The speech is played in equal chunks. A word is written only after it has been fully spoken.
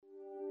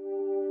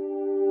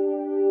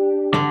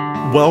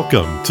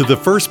Welcome to the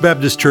First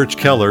Baptist Church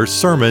Keller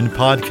Sermon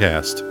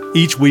Podcast.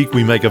 Each week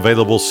we make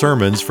available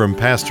sermons from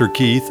Pastor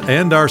Keith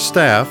and our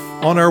staff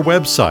on our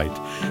website,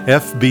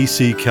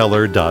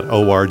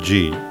 fbckeller.org.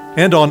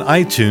 And on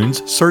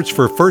iTunes, search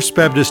for First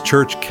Baptist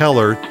Church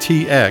Keller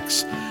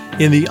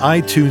TX in the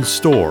iTunes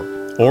Store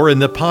or in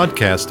the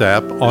podcast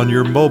app on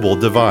your mobile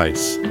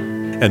device.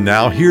 And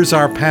now here's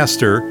our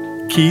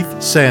pastor,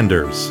 Keith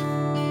Sanders.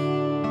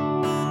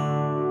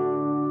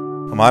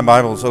 My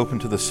Bible is open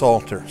to the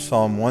Psalter,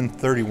 Psalm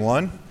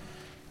 131.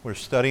 We're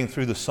studying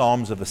through the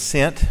Psalms of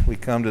Ascent. We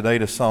come today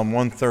to Psalm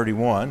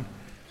 131,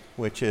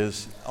 which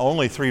is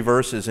only 3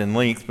 verses in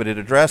length, but it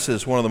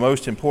addresses one of the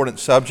most important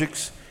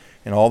subjects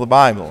in all the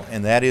Bible,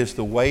 and that is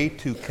the way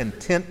to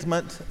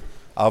contentment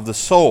of the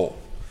soul.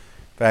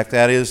 In fact,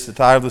 that is the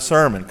title of the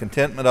sermon,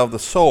 Contentment of the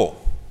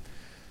Soul.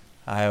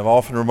 I have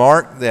often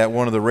remarked that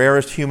one of the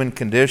rarest human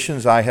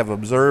conditions I have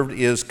observed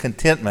is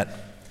contentment.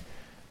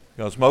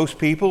 Because most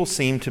people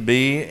seem to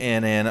be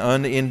in an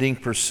unending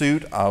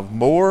pursuit of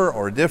more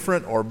or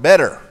different or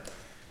better.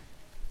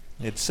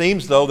 It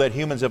seems, though, that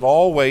humans have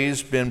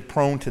always been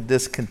prone to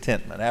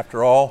discontentment.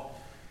 After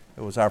all,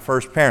 it was our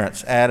first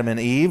parents, Adam and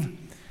Eve,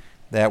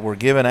 that were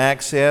given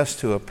access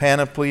to a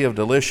panoply of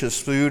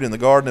delicious food in the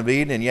Garden of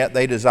Eden, and yet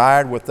they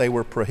desired what they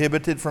were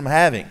prohibited from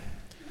having.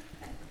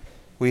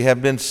 We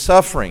have been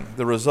suffering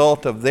the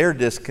result of their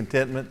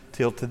discontentment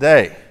till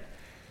today.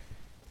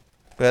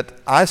 But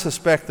I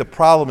suspect the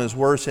problem is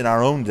worse in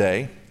our own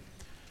day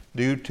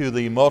due to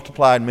the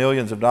multiplied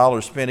millions of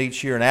dollars spent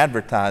each year in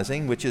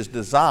advertising, which is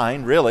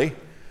designed, really,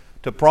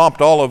 to prompt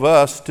all of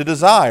us to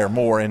desire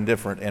more and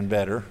different and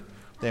better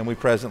than we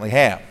presently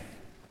have.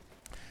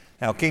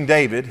 Now, King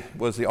David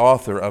was the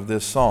author of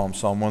this psalm,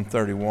 Psalm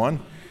 131.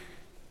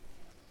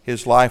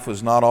 His life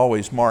was not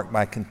always marked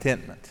by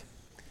contentment.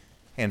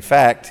 In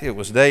fact, it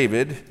was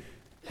David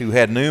who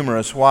had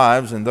numerous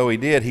wives, and though he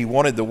did, he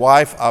wanted the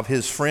wife of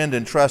his friend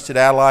and trusted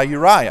ally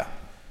Uriah.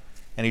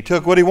 And he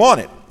took what he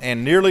wanted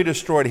and nearly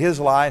destroyed his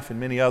life and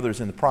many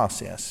others in the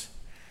process.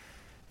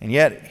 And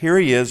yet, here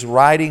he is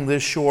writing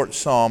this short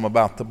psalm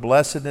about the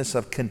blessedness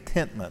of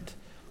contentment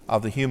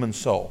of the human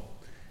soul.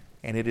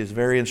 And it is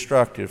very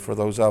instructive for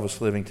those of us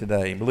living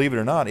today. And believe it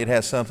or not, it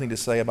has something to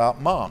say about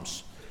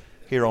moms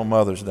here on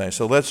Mother's Day.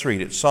 So let's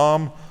read it.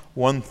 Psalm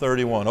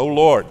 131. O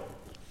Lord,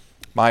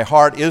 my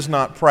heart is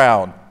not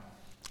proud,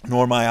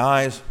 nor my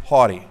eyes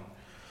haughty,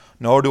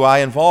 nor do I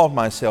involve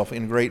myself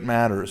in great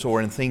matters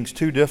or in things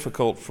too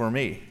difficult for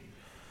me.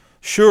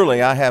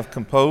 Surely I have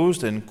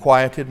composed and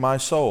quieted my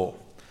soul.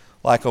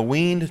 Like a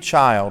weaned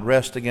child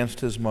rests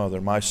against his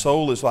mother. My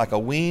soul is like a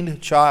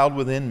weaned child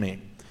within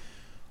me.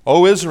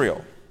 O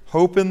Israel,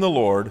 hope in the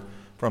Lord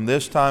from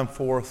this time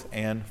forth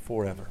and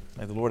forever.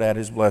 May the Lord add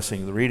his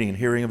blessing to the reading and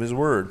hearing of his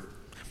word.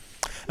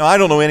 Now, I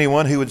don't know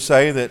anyone who would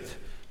say that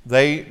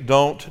they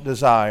don't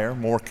desire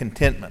more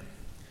contentment.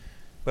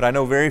 But I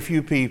know very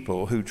few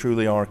people who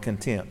truly are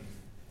content.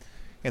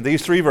 In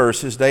these 3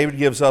 verses, David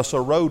gives us a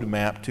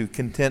roadmap to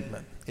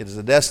contentment. It is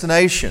a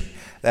destination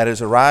that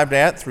is arrived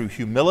at through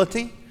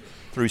humility,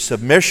 through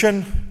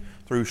submission,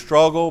 through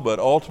struggle, but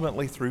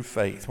ultimately through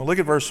faith. Well, look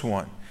at verse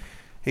 1.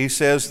 He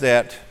says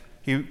that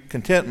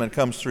contentment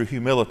comes through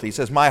humility. He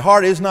says, my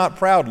heart is not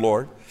proud,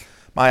 Lord.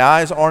 My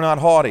eyes are not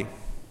haughty.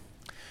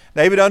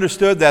 David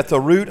understood that the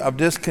root of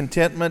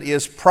discontentment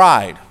is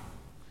pride.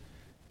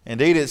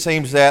 Indeed, it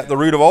seems that the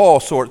root of all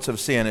sorts of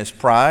sin is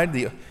pride.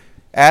 The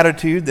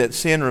attitude that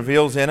sin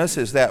reveals in us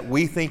is that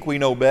we think we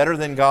know better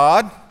than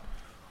God,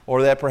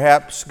 or that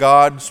perhaps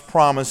God's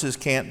promises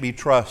can't be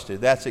trusted.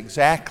 That's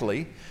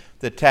exactly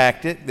the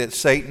tactic that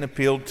Satan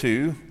appealed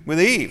to with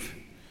Eve.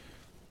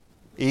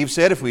 Eve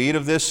said, if we eat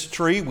of this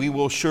tree, we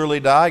will surely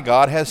die.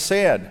 God has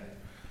said.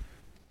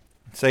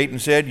 Satan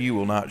said, you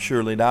will not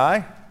surely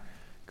die.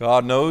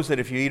 God knows that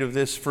if you eat of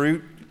this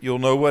fruit, you'll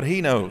know what he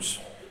knows.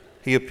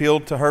 He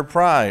appealed to her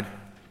pride.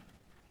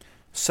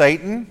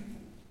 Satan,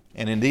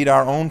 and indeed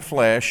our own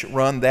flesh,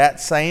 run that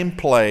same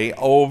play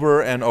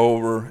over and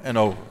over and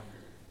over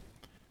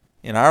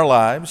in our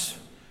lives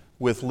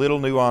with little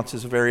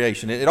nuances of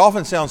variation. It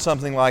often sounds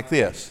something like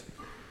this.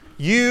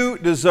 You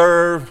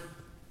deserve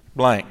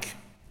blank.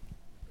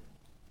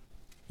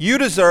 You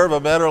deserve a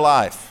better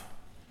life.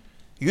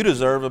 You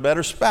deserve a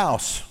better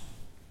spouse.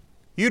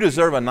 You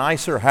deserve a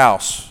nicer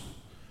house.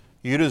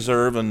 You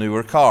deserve a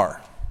newer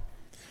car.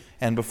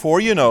 And before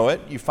you know it,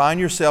 you find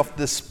yourself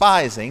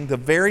despising the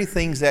very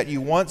things that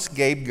you once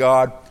gave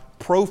God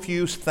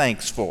profuse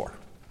thanks for.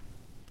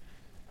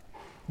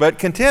 But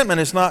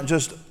contentment is not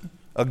just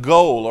a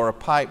goal or a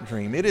pipe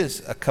dream. It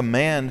is a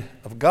command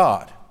of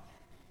God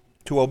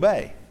to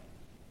obey.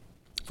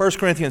 1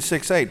 Corinthians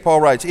 6:8,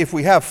 Paul writes, if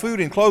we have food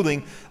and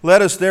clothing,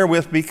 let us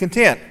therewith be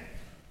content.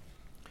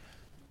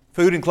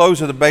 Food and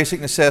clothes are the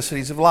basic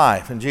necessities of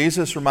life. And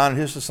Jesus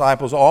reminded his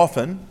disciples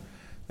often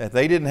that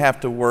they didn't have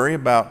to worry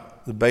about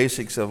the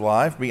basics of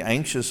life, be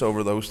anxious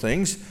over those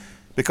things,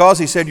 because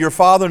he said, your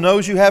Father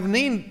knows you have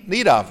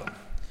need of them.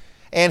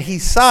 And he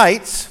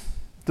cites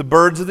the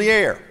birds of the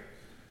air.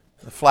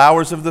 the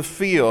flowers of the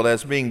field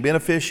as being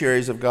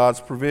beneficiaries of God's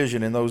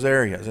provision in those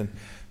areas. And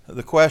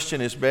the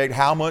question is begged,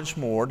 how much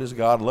more does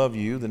God love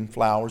you than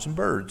flowers and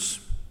birds?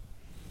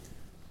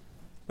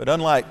 But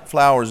unlike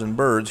flowers and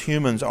birds,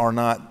 humans are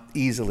not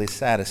easily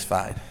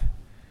satisfied.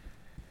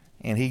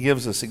 And he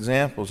gives us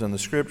examples in the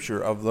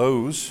Scripture of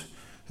those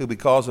who,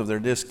 because of their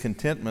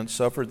discontentment,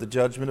 suffered the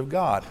judgment of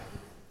God.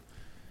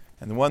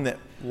 And the one that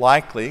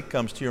likely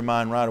comes to your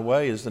mind right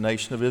away is the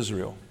nation of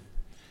Israel.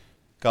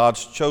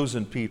 God's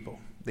chosen people,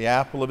 the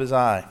apple of his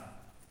eye,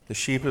 the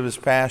sheep of his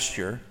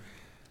pasture.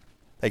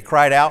 They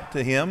cried out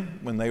to him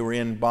when they were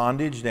in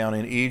bondage down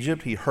in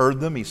Egypt. He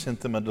heard them. He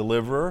sent them a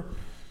deliverer.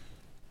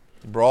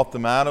 He brought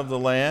them out of the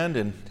land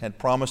and had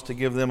promised to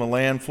give them a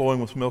land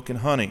flowing with milk and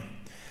honey.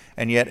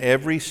 And yet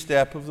every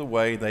step of the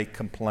way they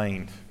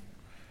complained.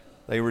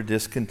 They were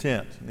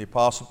discontent. The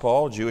Apostle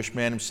Paul, a Jewish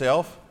man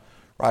himself,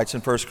 writes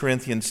in 1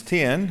 Corinthians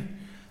 10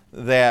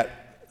 that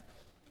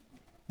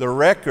the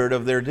record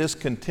of their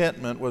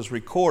discontentment was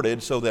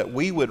recorded so that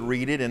we would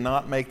read it and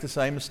not make the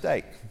same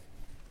mistake.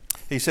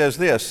 He says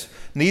this,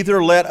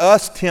 "Neither let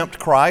us tempt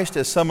Christ,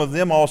 as some of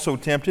them also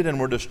tempted and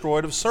were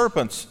destroyed of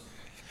serpents.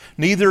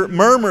 Neither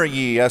murmur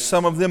ye, as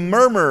some of them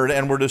murmured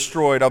and were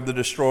destroyed of the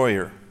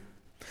destroyer.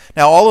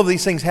 Now all of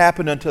these things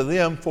happened unto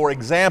them for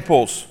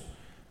examples,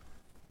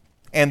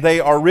 and they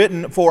are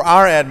written for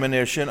our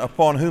admonition,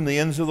 upon whom the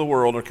ends of the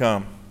world are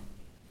come."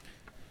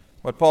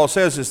 What Paul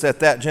says is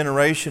that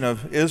generation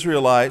of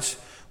Israelites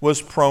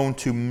was prone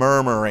to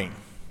murmuring.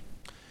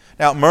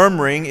 Now,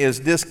 murmuring is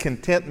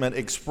discontentment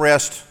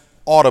expressed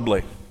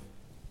audibly.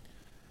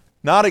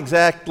 Not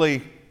exactly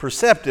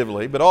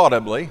perceptively, but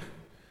audibly.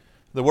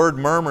 The word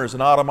murmur is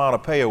an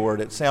onomatopoeia word.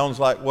 It sounds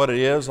like what it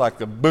is, like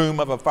the boom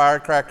of a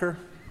firecracker.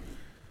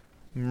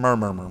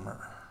 Murmur,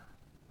 murmur.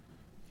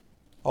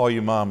 All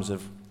you moms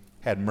have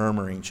had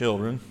murmuring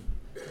children.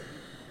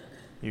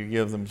 You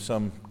give them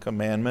some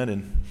commandment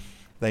and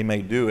they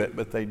may do it,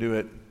 but they do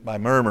it by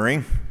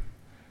murmuring.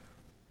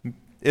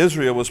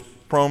 Israel was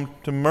prone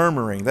to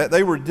murmuring. That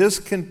they were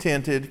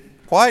discontented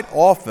quite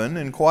often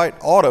and quite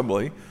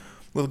audibly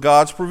with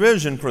God's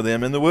provision for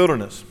them in the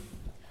wilderness.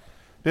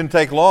 Didn't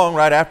take long,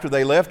 right after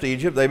they left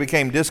Egypt, they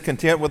became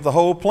discontent with the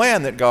whole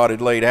plan that God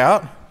had laid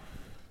out.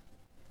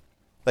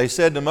 They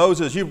said to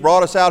Moses, "You've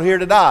brought us out here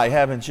to die,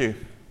 haven't you?"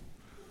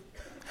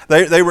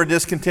 They were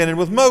discontented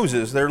with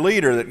Moses, their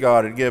leader that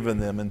God had given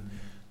them. And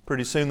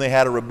pretty soon they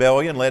had a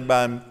rebellion led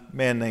by a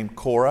man named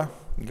Korah.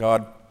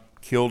 God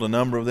killed a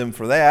number of them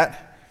for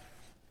that.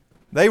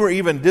 They were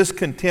even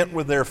discontent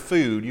with their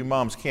food. You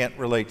moms can't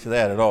relate to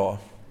that at all.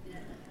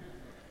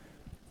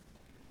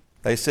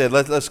 They said,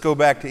 let's go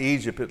back to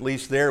Egypt. At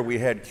least there we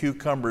had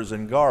cucumbers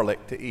and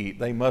garlic to eat.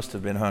 They must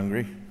have been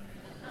hungry.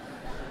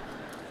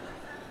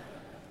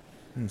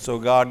 And so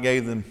God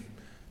gave them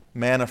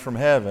manna from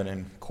heaven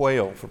and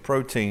quail for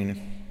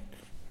protein.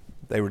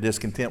 They were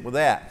discontent with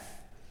that.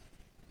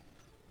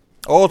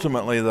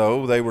 Ultimately,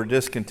 though, they were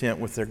discontent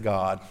with their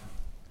God.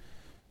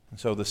 And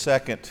so the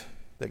second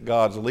that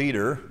God's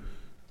leader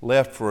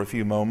left for a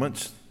few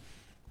moments,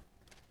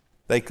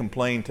 they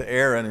complained to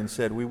Aaron and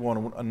said, "We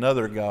want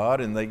another God,"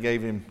 and they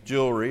gave him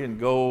jewelry and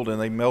gold, and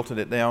they melted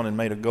it down and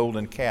made a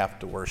golden calf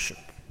to worship.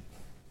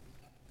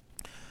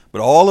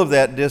 But all of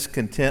that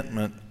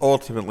discontentment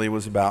ultimately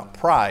was about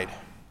pride.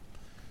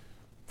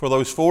 For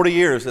those 40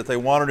 years that they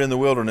wandered in the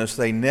wilderness,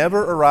 they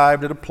never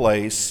arrived at a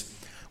place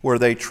where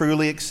they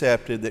truly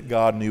accepted that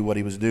God knew what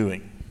he was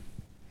doing.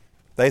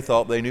 They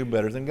thought they knew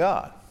better than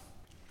God.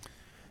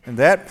 And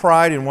that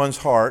pride in one's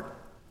heart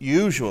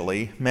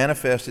usually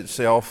manifests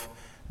itself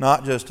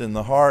not just in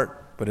the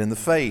heart, but in the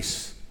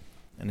face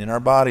and in our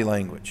body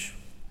language.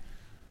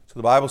 So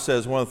the Bible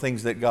says one of the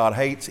things that God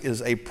hates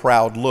is a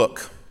proud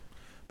look,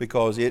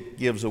 because it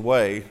gives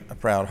away a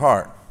proud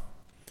heart.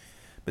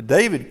 But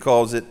David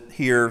calls it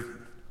here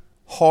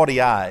haughty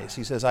eyes.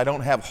 He says, "I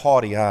don't have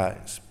haughty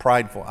eyes,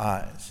 prideful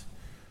eyes."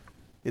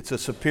 It's a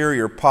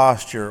superior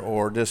posture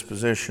or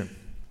disposition.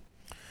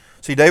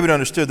 See, David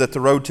understood that the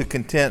road to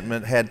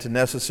contentment had to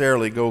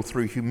necessarily go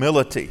through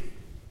humility.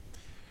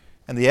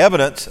 And the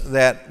evidence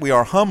that we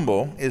are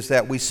humble is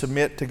that we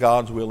submit to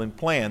God's will and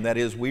plan. That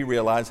is, we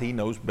realize he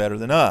knows better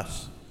than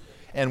us.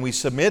 And we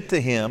submit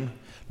to him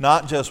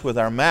not just with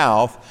our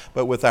mouth,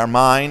 but with our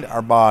mind,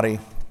 our body,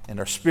 and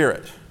our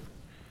spirit.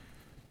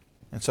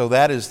 And so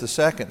that is the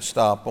second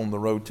stop on the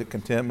road to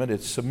contentment.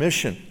 It's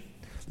submission.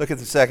 Look at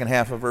the second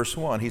half of verse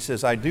 1. He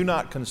says, "I do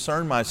not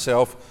concern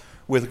myself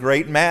with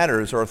great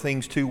matters or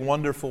things too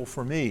wonderful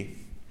for me."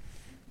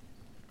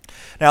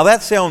 Now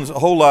that sounds a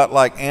whole lot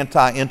like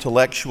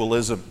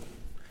anti-intellectualism.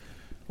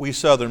 We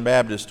Southern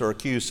Baptists are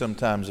accused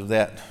sometimes of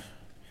that.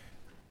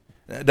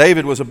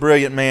 David was a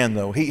brilliant man,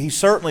 though. He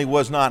certainly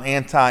was not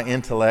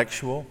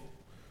anti-intellectual.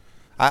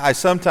 I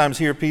sometimes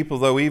hear people,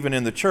 though, even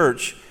in the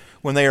church,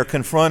 when they are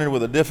confronted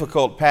with a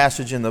difficult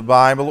passage in the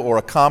Bible or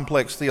a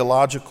complex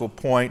theological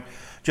point,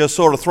 just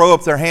sort of throw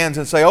up their hands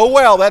and say, "Oh,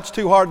 well, that's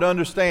too hard to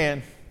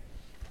understand.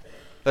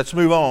 Let's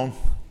move on."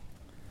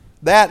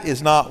 That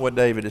is not what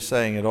David is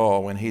saying at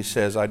all when he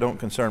says, "I don't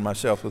concern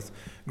myself with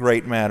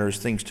great matters,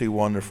 things too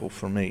wonderful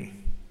for me.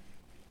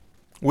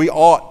 We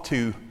ought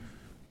to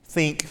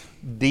think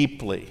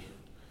deeply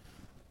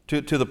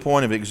to the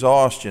point of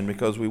exhaustion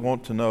because we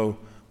want to know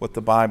what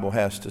the Bible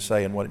has to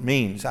say and what it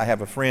means. I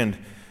have a friend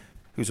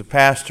who's a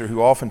pastor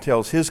who often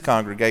tells his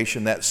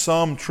congregation that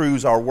some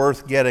truths are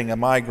worth getting a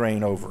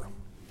migraine over.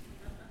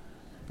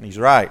 And he's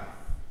right.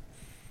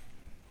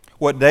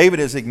 What David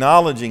is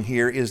acknowledging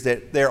here is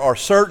that there are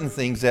certain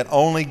things that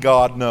only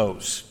God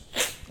knows,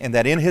 and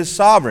that in His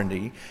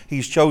sovereignty,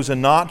 He's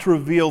chosen not to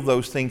reveal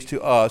those things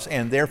to us,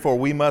 and therefore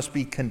we must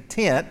be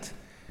content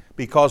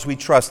because we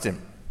trust Him.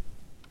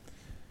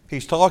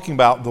 He's talking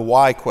about the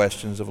why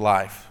questions of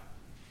life.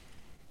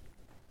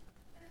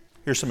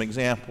 Here's some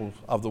examples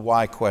of the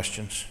why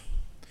questions.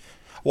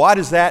 Why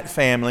does that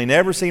family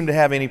never seem to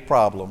have any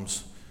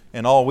problems,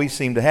 and all we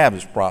seem to have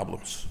is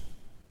problems?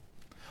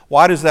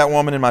 Why does that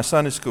woman in my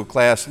Sunday school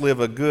class live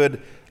a good,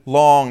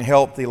 long,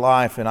 healthy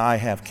life, and I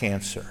have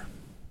cancer?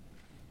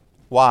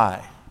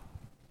 Why?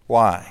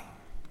 Why?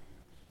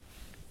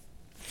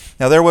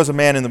 Now, there was a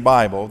man in the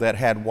Bible that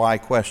had why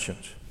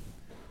questions.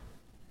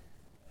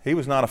 He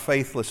was not a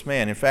faithless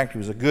man. In fact, he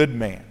was a good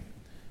man,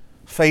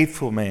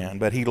 faithful man,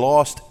 but he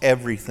lost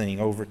everything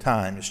over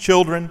time. His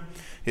children,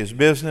 his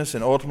business,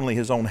 and ultimately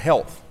his own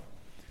health.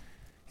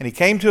 And he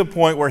came to a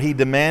point where he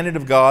demanded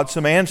of God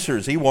some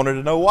answers. He wanted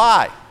to know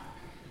why.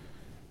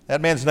 That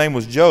man's name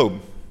was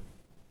Job.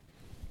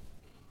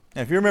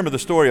 And if you remember the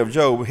story of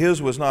Job, his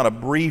was not a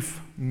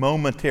brief,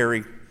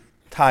 momentary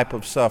type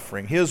of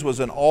suffering. His was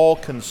an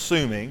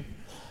all-consuming,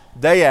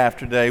 day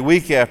after day,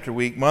 week after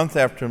week, month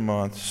after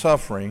month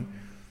suffering.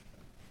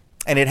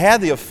 And it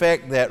had the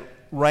effect that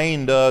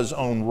rain does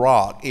on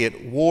rock.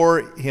 It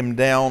wore him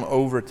down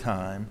over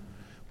time,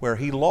 where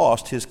he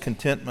lost his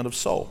contentment of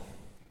soul.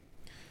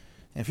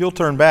 And if you'll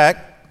turn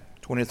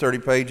back 20 or 30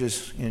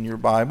 pages in your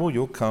Bible,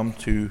 you'll come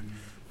to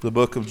the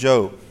book of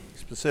Job,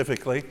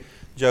 specifically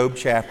Job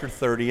chapter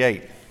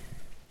 38.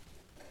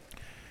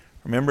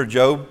 Remember,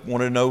 Job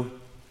wanted to know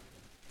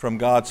from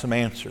God some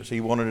answers.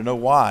 He wanted to know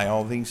why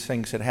all these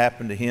things had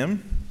happened to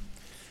him.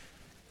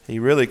 He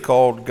really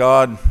called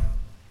God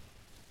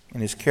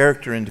and His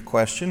character into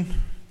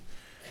question.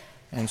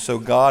 And so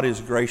God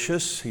is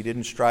gracious. He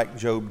didn't strike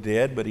Job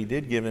dead, but He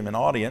did give him an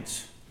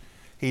audience.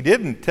 He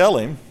didn't tell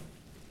him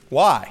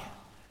why,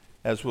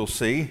 as we'll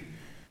see.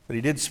 But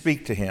He did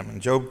speak to him.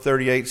 And Job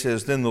 38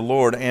 says, Then the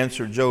Lord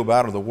answered Job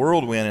out of the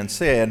whirlwind and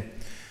said,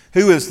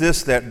 Who is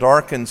this that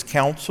darkens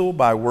counsel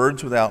by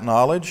words without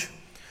knowledge?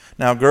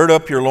 Now gird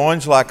up your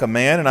loins like a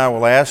man, and I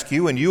will ask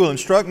you, and you will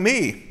instruct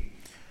me.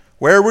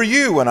 Where were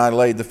you when I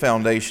laid the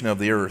foundation of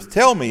the earth?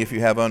 Tell me if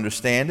you have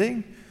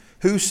understanding.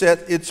 Who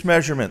set its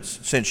measurements,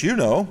 since you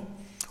know?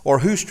 Or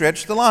who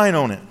stretched the line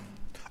on it?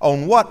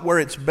 On what were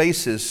its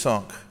bases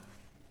sunk?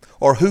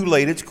 Or who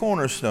laid its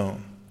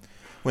cornerstone?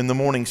 When the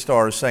morning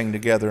stars sang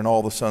together and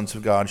all the sons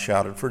of God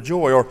shouted for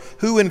joy? Or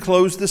who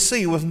enclosed the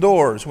sea with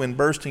doors when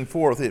bursting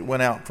forth it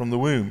went out from the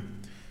womb?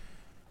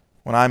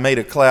 When I made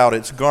a cloud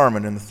its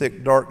garment and the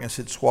thick darkness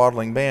its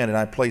swaddling band, and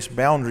I placed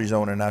boundaries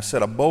on it, and I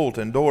set a bolt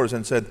and doors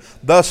and said,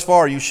 Thus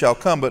far you shall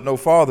come, but no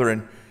farther,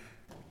 and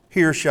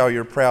here shall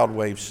your proud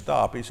waves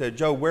stop. He said,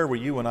 Job, where were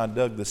you when I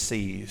dug the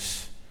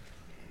seas?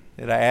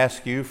 Did I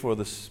ask you for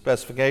the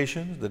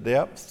specifications, the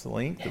depth, the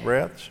length, the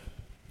breadth?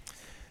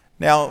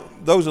 Now,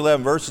 those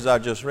 11 verses I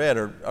just read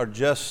are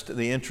just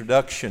the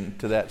introduction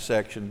to that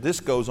section. This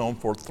goes on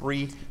for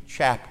 3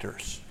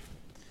 chapters.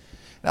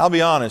 Now, I'll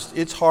be honest,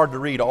 it's hard to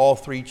read all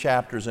 3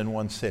 chapters in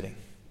one sitting.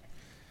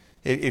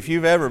 If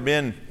you've ever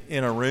been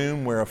in a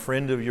room where a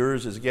friend of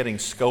yours is getting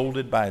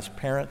scolded by his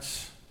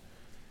parents,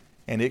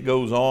 and it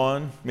goes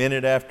on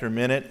minute after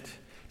minute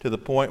to the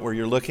point where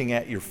you're looking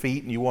at your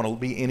feet and you want to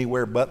be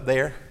anywhere but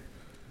there,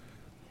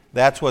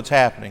 that's what's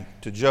happening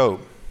to Job.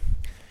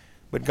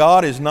 But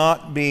God is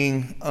not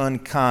being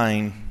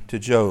unkind to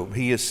Job.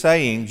 He is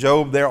saying,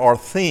 Job, there are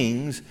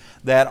things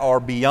that are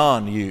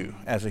beyond you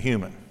as a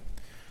human.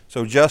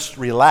 So just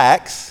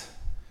relax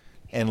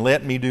and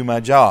let me do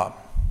my job.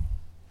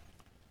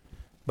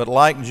 But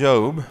like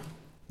Job,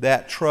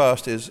 that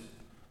trust is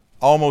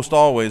almost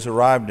always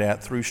arrived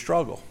at through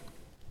struggle.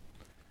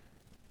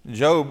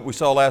 Job, we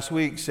saw last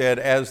week, said,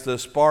 as the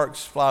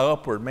sparks fly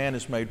upward, man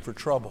is made for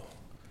trouble.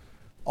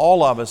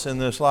 All of us in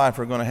this life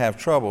are going to have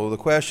trouble. The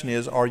question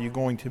is, are you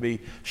going to be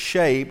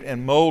shaped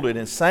and molded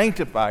and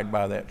sanctified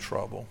by that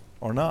trouble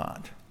or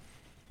not?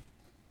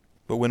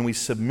 But when we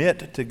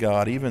submit to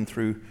God, even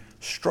through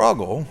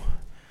struggle,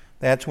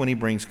 that's when He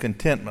brings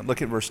contentment.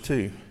 Look at verse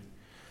 2.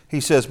 He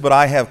says, But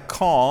I have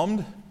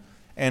calmed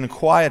and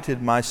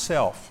quieted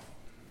myself.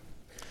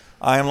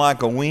 I am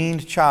like a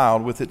weaned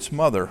child with its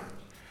mother.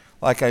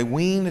 Like a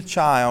weaned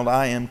child,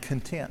 I am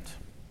content.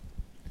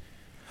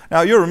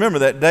 Now, you'll remember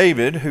that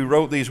David, who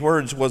wrote these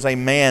words, was a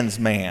man's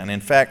man.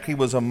 In fact, he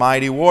was a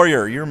mighty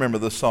warrior. You remember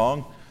the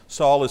song,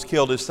 Saul has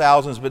killed his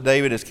thousands, but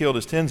David has killed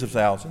his tens of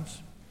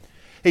thousands.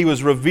 He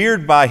was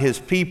revered by his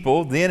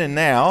people then and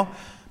now,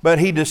 but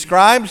he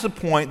describes the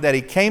point that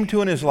he came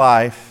to in his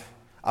life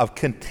of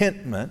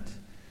contentment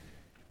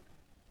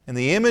And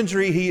the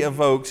imagery he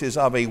evokes is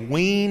of a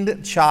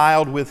weaned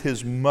child with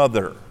his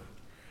mother.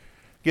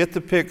 Get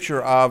the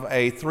picture of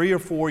a 3 or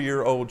 4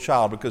 year old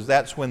child, because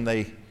that's when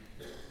they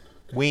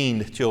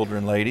weaned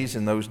children, ladies,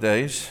 in those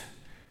days,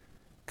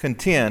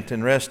 content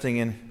and resting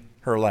in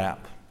her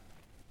lap.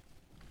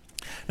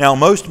 Now,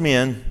 most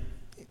men,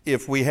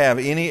 if we have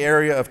any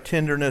area of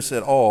tenderness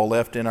at all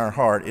left in our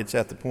heart, it's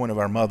at the point of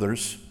our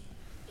mothers.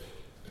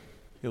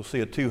 You'll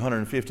see a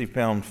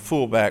 250-pound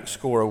fullback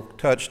score a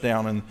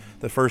touchdown, and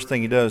the first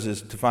thing he does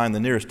is to find the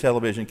nearest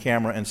television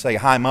camera and say,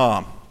 "Hi,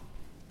 Mom."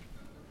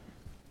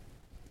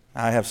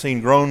 I have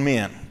seen grown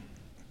men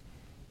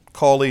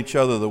call each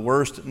other the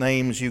worst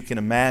names you can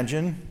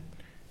imagine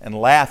and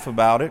laugh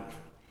about it,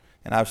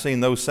 and I've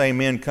seen those same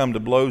men come to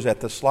blows at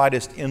the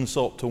slightest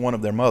insult to one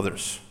of their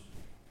mothers.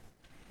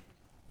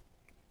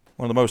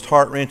 One of the most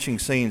heart-wrenching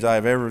scenes I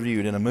have ever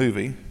viewed in a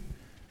movie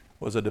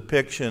was a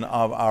depiction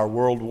of our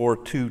World War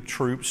II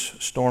troops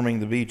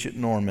storming the beach at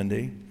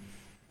Normandy.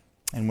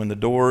 And when the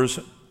doors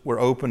were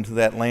opened to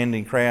that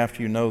landing craft,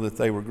 you know that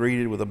they were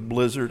greeted with a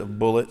blizzard of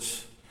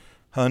bullets.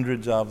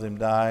 Hundreds of them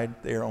died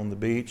there on the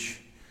beach.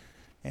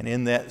 And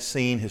in that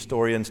scene,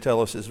 historians tell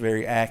us is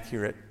very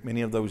accurate.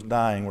 Many of those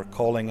dying were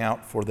calling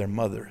out for their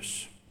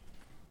mothers.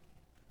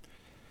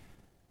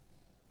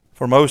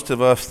 For most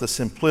of us, the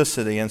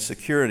simplicity and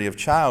security of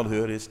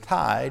childhood is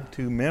tied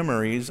to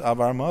memories of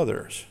our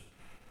mothers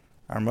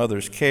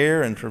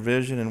care and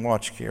provision and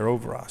watch care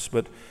over us.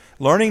 But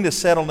learning to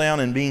settle down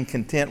and being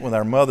content with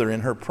our mother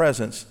in her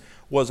presence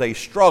was a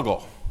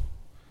struggle.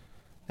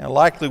 Now,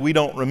 likely we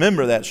don't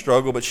remember that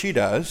struggle, but she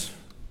does.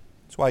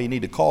 That's why you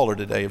need to call her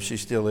today if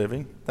she's still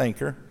living. Thank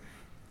her.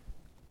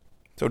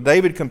 So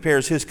David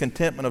compares his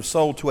contentment of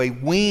soul to a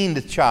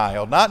weaned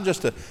child, not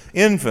just an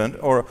infant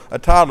or a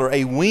toddler,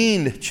 a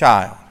weaned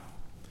child.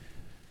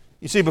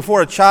 You see,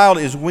 before a child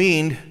is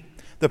weaned,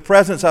 the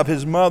presence of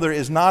his mother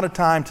is not a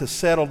time to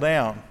settle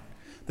down.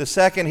 The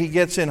second he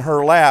gets in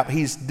her lap,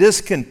 he's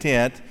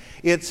discontent.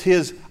 It's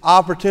his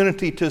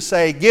opportunity to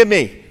say, "Give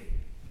me."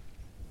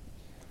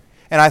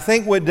 And I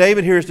think what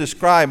David here is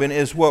describing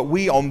is what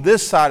we on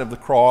this side of the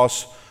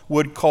cross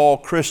would call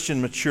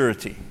Christian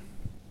maturity.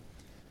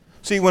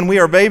 See, when we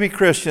are baby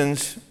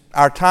Christians,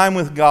 our time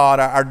with God,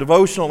 our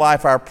devotional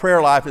life, our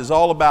prayer life is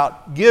all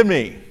about give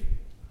me.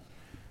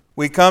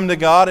 We come to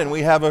God and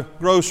we have a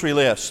grocery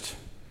list.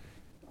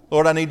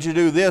 Lord, I need you to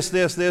do this,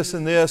 this, this,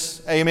 and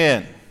this.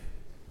 Amen.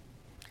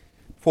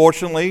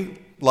 Fortunately,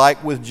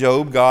 like with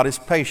Job, God is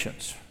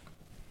patient.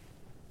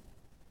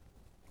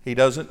 He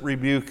doesn't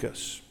rebuke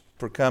us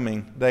for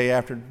coming day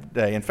after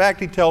day. In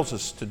fact, He tells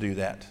us to do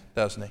that,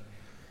 doesn't He?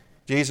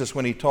 Jesus,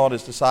 when He taught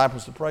His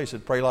disciples to pray,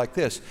 said, "Pray like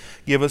this,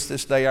 give us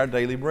this day our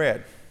daily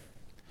bread."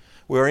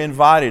 We are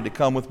invited to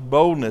come with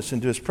boldness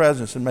into His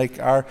presence and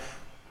make our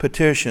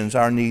petitions,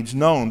 our needs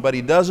known. But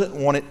He doesn't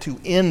want it to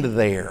end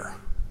there.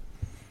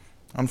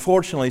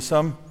 Unfortunately,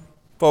 some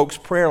folks'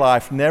 prayer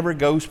life never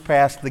goes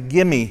past the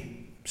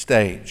gimme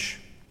stage.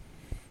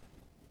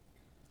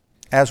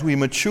 As we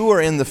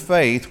mature in the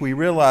faith, we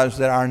realize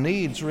that our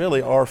needs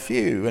really are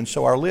few, and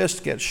so our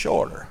list gets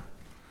shorter.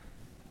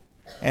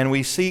 And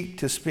we seek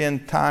to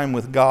spend time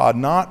with God,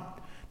 not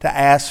to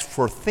ask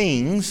for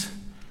things,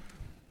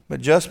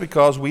 but just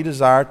because we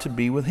desire to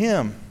be with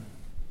Him.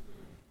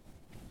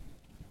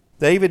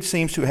 David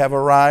seems to have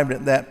arrived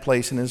at that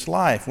place in his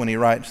life when he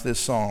writes this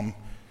psalm.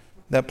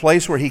 That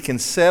place where he can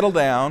settle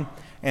down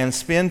and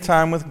spend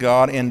time with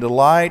God and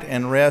delight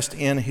and rest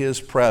in His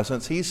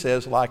presence. He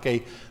says, like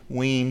a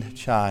weaned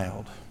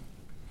child.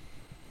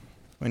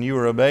 When you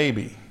were a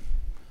baby,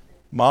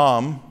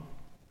 Mom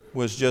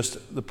was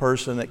just the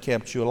person that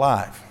kept you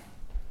alive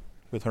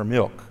with her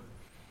milk.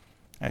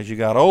 As you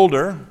got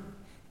older,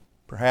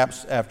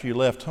 perhaps after you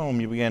left home,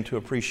 you began to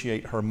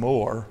appreciate her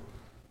more,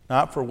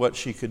 not for what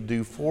she could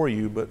do for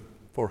you, but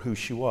for who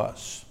she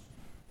was.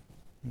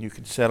 You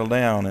could settle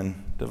down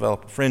and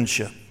develop a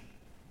friendship.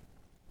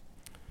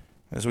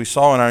 As we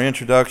saw in our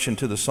introduction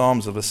to the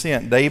Psalms of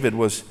Ascent, David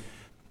was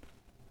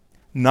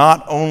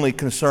not only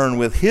concerned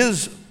with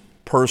his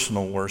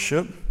personal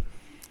worship,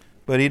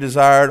 but he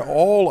desired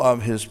all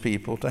of his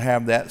people to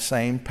have that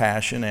same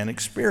passion and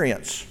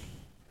experience.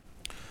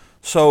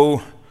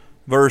 So,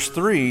 verse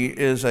 3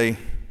 is a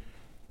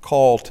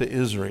call to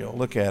Israel.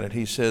 Look at it.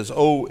 He says,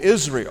 "O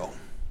Israel,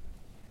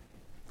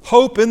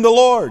 hope in the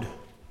Lord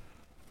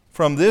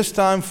from this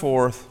time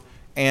forth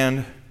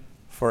and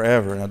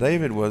forever." Now,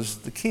 David was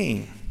the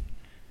king.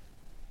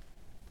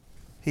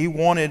 He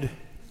wanted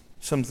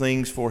some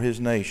things for his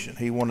nation.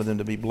 He wanted them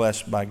to be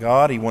blessed by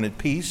God. He wanted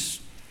peace.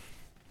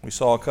 We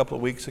saw a couple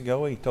of weeks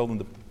ago, he told them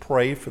to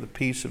pray for the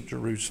peace of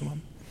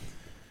Jerusalem.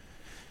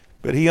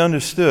 But he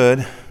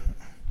understood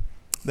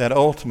that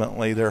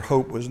ultimately their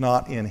hope was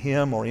not in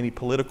him or any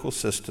political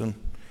system.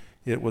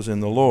 It was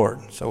in the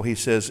Lord. So he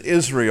says,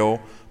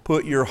 "Israel,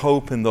 put your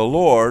hope in the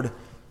Lord,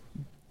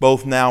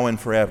 both now and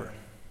forever."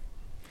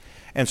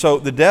 And so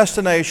the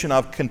destination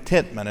of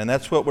contentment, and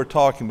that's what we're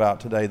talking about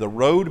today, the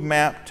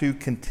roadmap to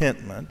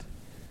contentment,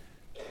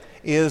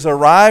 is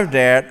arrived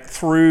at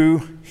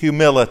through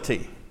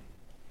humility.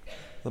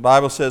 The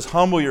Bible says,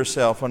 humble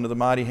yourself under the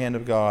mighty hand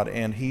of God,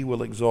 and He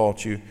will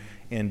exalt you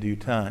in due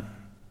time.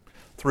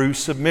 Through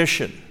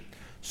submission.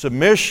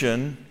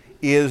 Submission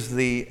is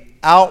the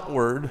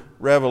outward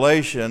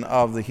revelation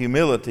of the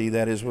humility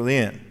that is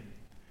within.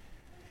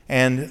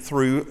 And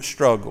through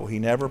struggle. He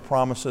never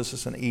promises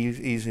us an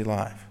easy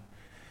life.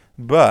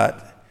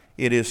 But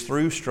it is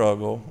through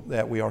struggle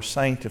that we are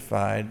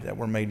sanctified, that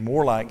we're made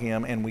more like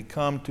Him, and we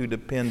come to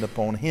depend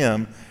upon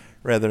Him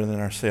rather than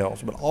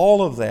ourselves. But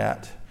all of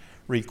that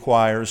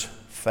requires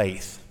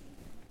faith,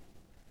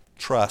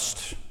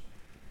 trust,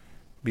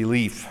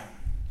 belief.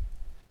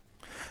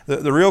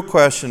 The real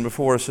question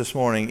before us this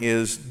morning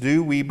is,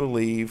 do we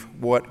believe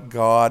what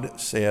God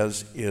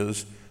says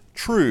is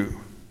true?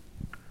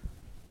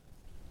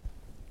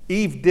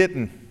 Eve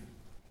didn't.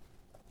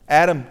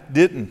 Adam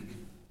didn't.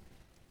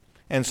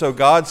 And so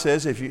God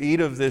says, if you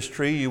eat of this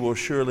tree, you will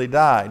surely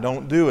die.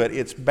 Don't do it.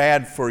 It's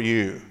bad for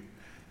you.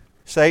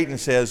 Satan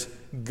says,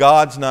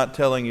 God's not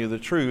telling you the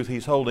truth.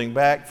 He's holding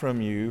back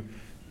from you.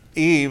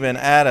 Eve and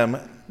Adam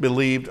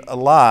believed a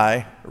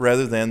lie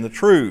rather than the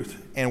truth.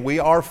 And we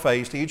are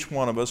faced, each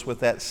one of us,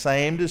 with that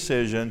same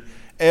decision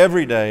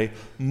every day,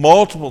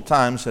 multiple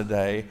times a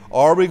day.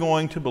 Are we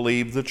going to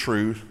believe the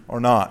truth or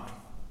not?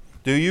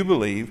 Do you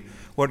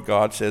believe what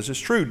God says is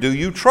true? Do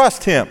you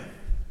trust Him?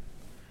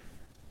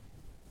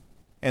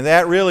 And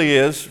that really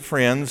is,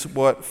 friends,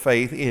 what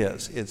faith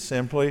is. It's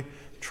simply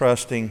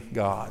trusting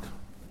God.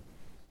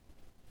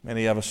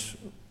 Many of us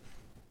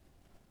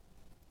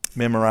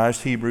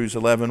memorized Hebrews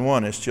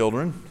 11:1 as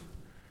children.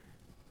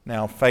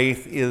 Now,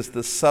 faith is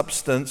the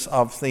substance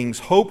of things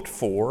hoped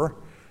for,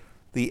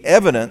 the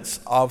evidence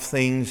of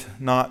things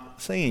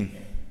not seen.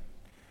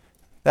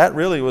 That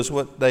really was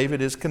what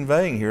David is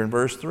conveying here in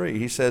verse 3.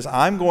 He says,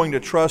 I'm going to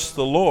trust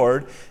the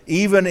Lord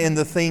even in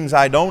the things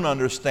I don't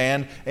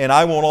understand, and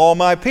I want all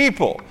my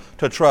people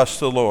to trust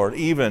the Lord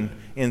even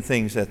in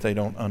things that they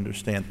don't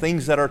understand,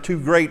 things that are too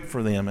great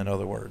for them, in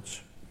other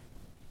words.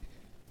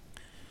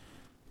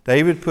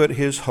 David put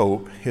his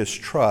hope, his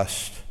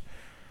trust,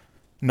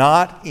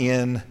 not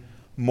in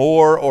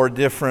more or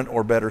different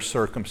or better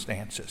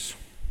circumstances.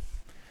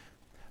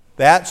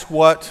 That's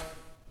what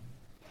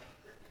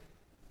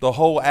the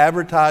whole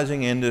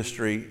advertising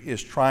industry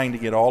is trying to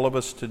get all of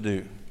us to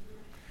do.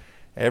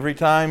 Every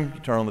time you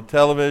turn on the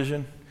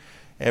television,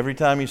 every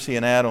time you see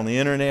an ad on the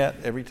internet,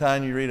 every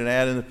time you read an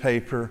ad in the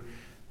paper,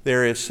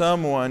 there is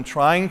someone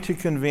trying to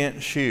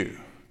convince you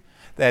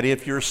that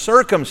if your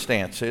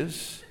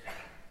circumstances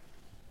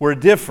were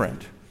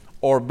different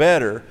or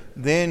better,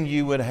 then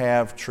you would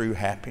have true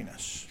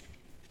happiness.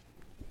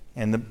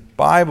 And the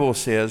Bible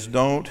says,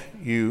 don't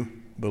you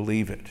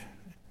believe it?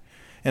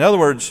 In other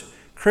words,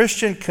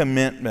 Christian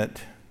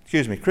contentment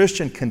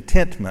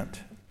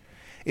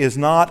is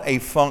not a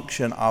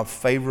function of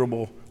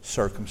favorable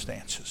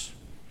circumstances.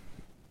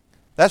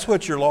 That's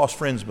what your lost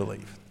friends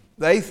believe.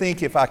 They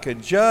think if I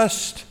could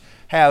just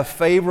have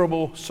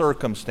favorable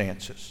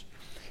circumstances,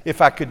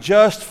 if I could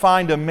just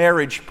find a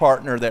marriage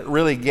partner that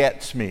really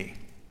gets me,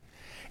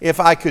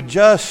 if I could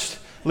just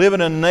live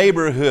in a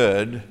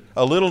neighborhood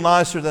a little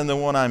nicer than the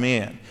one I'm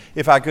in,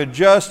 if I could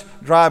just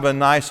drive a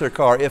nicer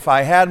car, if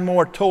I had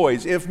more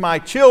toys, if my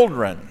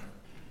children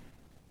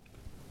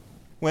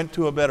went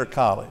to a better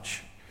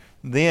college,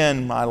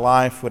 then my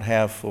life would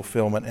have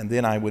fulfillment and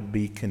then I would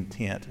be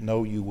content.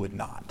 No, you would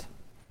not.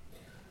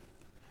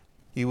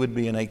 You would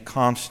be in a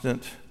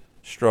constant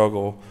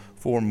struggle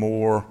for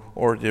more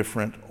or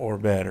different or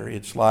better.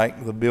 It's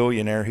like the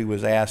billionaire who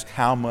was asked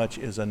how much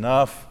is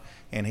enough,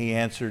 and he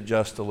answered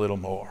just a little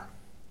more.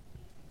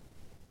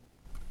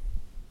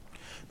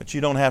 But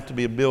you don't have to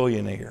be a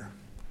billionaire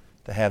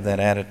to have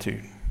that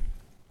attitude.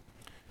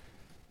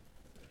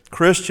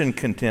 Christian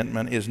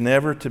contentment is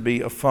never to be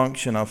a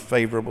function of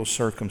favorable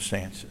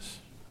circumstances.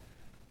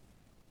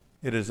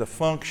 It is a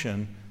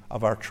function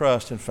of our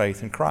trust and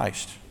faith in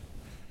Christ.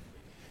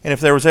 And if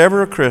there was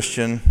ever a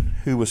Christian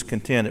who was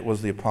content, it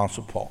was the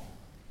Apostle Paul.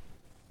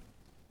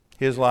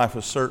 His life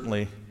was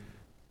certainly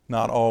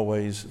not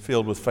always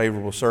filled with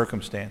favorable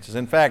circumstances.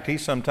 In fact, he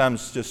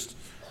sometimes just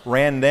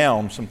ran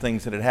down some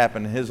things that had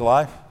happened in his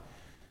life.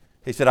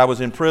 He said, I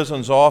was in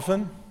prisons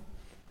often,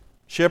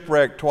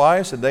 shipwrecked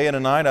twice, a day and a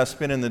night I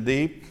spent in the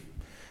deep.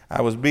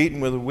 I was beaten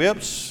with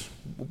whips,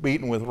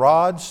 beaten with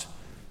rods.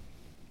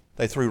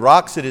 They threw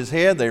rocks at his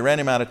head. They ran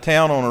him out of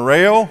town on a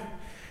rail.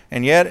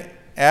 And yet,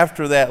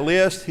 after that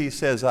list, he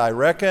says, I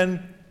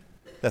reckon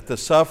that the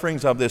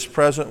sufferings of this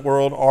present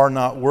world are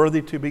not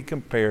worthy to be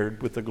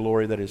compared with the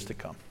glory that is to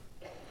come.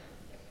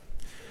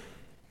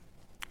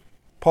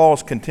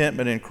 Paul's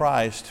contentment in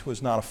Christ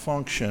was not a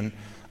function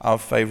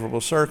of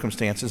favorable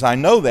circumstances. I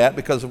know that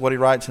because of what he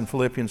writes in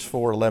Philippians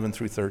 4:11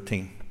 through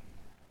 13.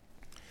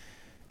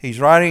 He's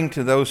writing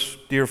to those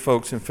dear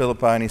folks in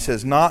Philippi, and he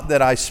says, not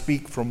that I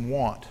speak from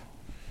want.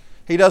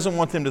 He doesn't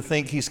want them to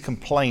think he's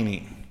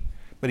complaining,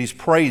 but he's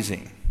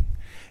praising.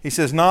 He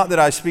says, not that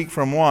I speak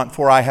from want,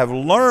 for I have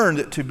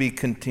learned to be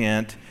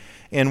content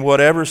in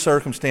whatever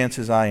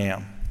circumstances I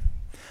am.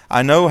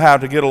 I know how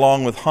to get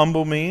along with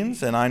humble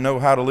means, and I know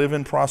how to live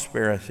in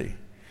prosperity.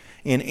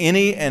 In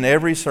any and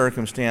every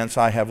circumstance,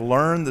 I have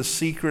learned the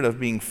secret of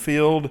being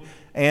filled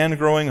and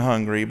growing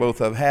hungry,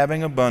 both of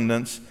having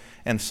abundance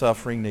and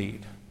suffering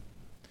need.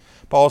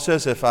 Paul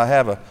says, if I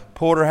have a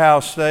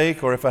porterhouse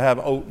steak or if I have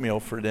oatmeal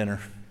for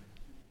dinner,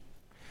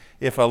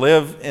 if I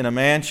live in a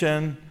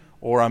mansion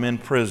or I'm in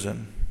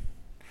prison,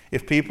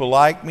 if people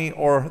like me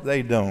or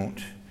they don't,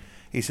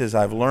 he says,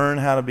 I've learned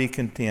how to be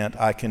content.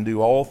 I can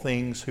do all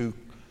things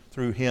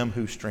through him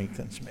who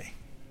strengthens me.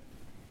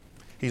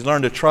 He's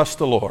learned to trust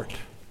the Lord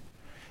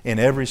in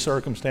every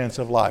circumstance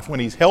of life. When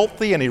he's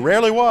healthy, and he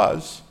rarely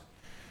was,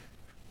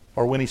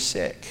 or when he's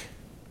sick.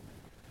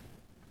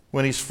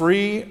 When he's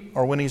free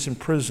or when he's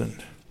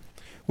imprisoned.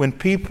 When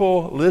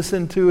people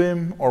listen to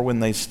him or when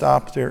they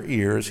stop their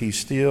ears, he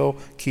still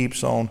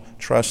keeps on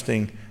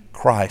trusting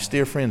Christ.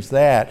 Dear friends,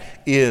 that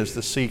is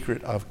the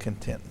secret of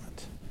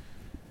contentment.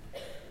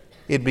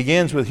 It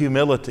begins with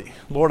humility.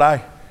 Lord,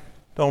 I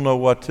don't know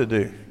what to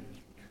do.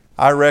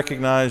 I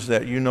recognize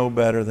that you know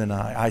better than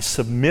I. I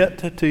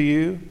submit to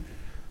you,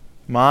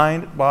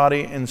 mind,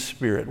 body, and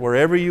spirit.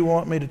 Wherever you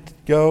want me to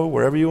go,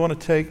 wherever you want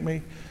to take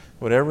me,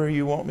 whatever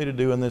you want me to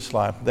do in this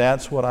life,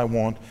 that's what I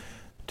want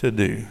to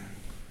do.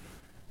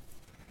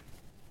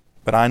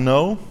 But I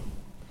know,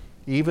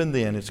 even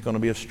then, it's going to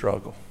be a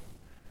struggle.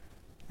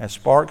 As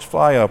sparks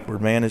fly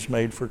upward, man is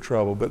made for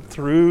trouble. But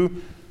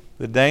through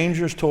the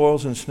dangers,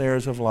 toils, and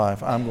snares of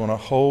life, I'm going to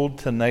hold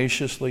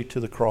tenaciously to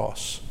the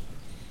cross.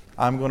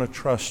 I'm going to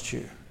trust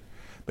you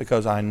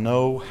because I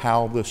know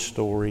how the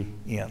story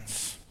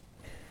ends.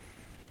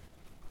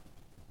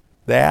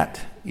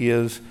 That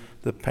is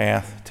the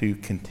path to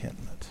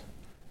contentment.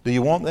 Do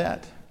you want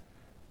that?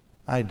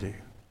 I do.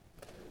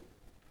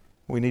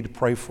 We need to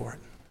pray for it.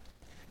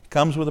 It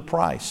comes with a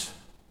price.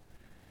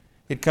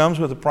 It comes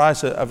with the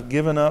price of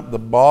giving up the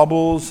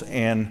baubles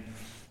and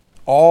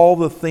all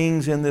the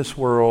things in this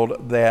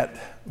world that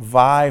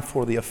vie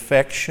for the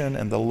affection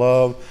and the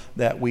love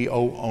that we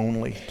owe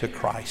only to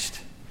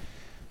Christ.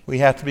 We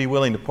have to be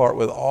willing to part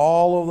with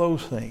all of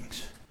those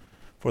things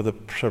for the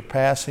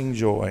surpassing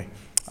joy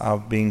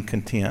of being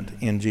content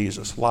in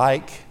Jesus.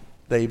 Like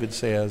David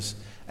says,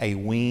 a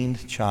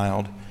weaned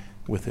child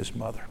with his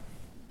mother.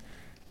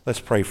 Let's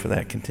pray for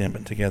that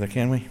contentment together,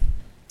 can we?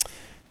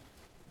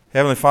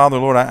 Heavenly Father,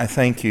 Lord, I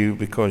thank you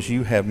because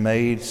you have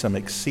made some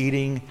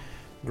exceeding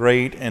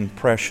great and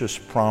precious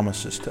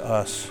promises to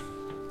us.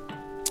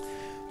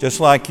 Just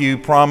like you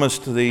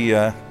promised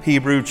the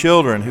Hebrew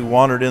children who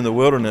wandered in the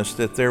wilderness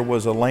that there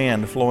was a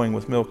land flowing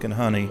with milk and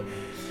honey,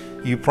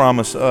 you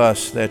promise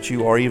us that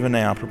you are even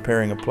now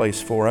preparing a place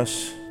for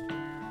us.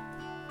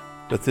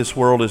 That this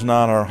world is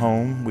not our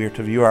home. We are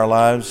to view our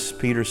lives,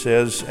 Peter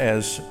says,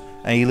 as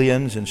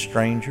aliens and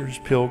strangers,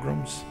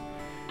 pilgrims.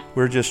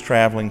 We're just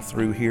traveling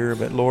through here.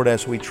 But Lord,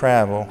 as we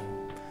travel,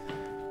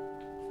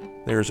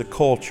 there's a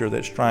culture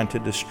that's trying to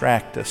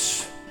distract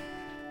us,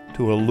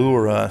 to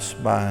allure us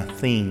by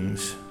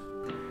things,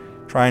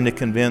 trying to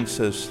convince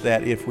us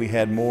that if we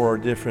had more or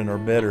different or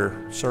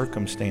better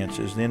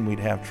circumstances, then we'd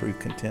have true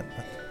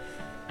contentment.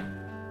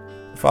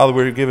 Father,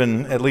 we're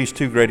given at least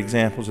two great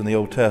examples in the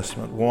Old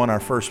Testament. One, our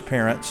first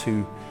parents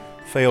who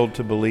failed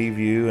to believe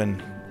you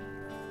and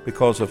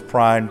because of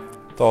pride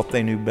thought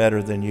they knew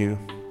better than you.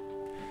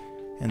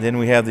 And then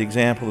we have the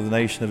example of the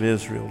nation of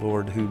Israel,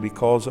 Lord, who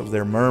because of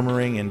their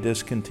murmuring and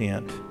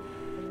discontent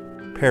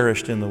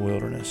perished in the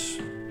wilderness.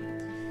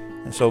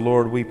 And so,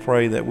 Lord, we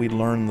pray that we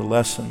learn the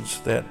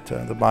lessons that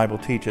the Bible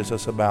teaches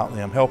us about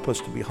them. Help us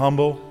to be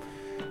humble.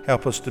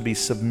 Help us to be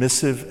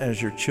submissive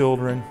as your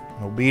children,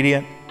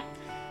 obedient.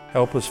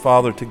 Help us,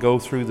 Father, to go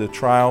through the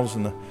trials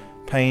and the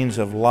pains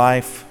of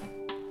life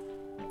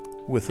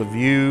with a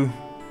view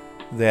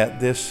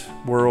that this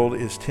world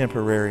is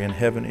temporary and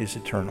heaven is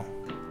eternal.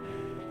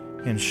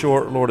 In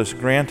short, Lord,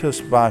 grant us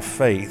by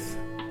faith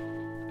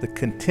the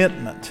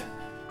contentment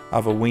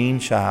of a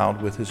weaned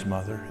child with his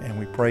mother. And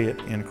we pray it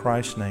in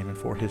Christ's name and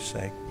for his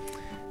sake.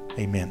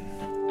 Amen.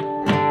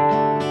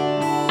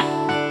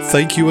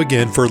 Thank you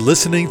again for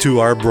listening to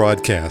our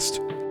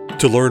broadcast.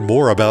 To learn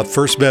more about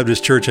First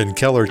Baptist Church in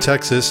Keller,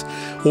 Texas,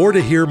 or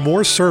to hear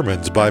more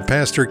sermons by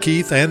Pastor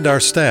Keith and our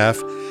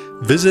staff,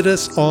 visit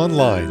us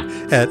online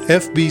at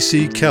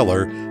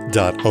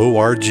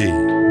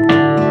fbckeller.org.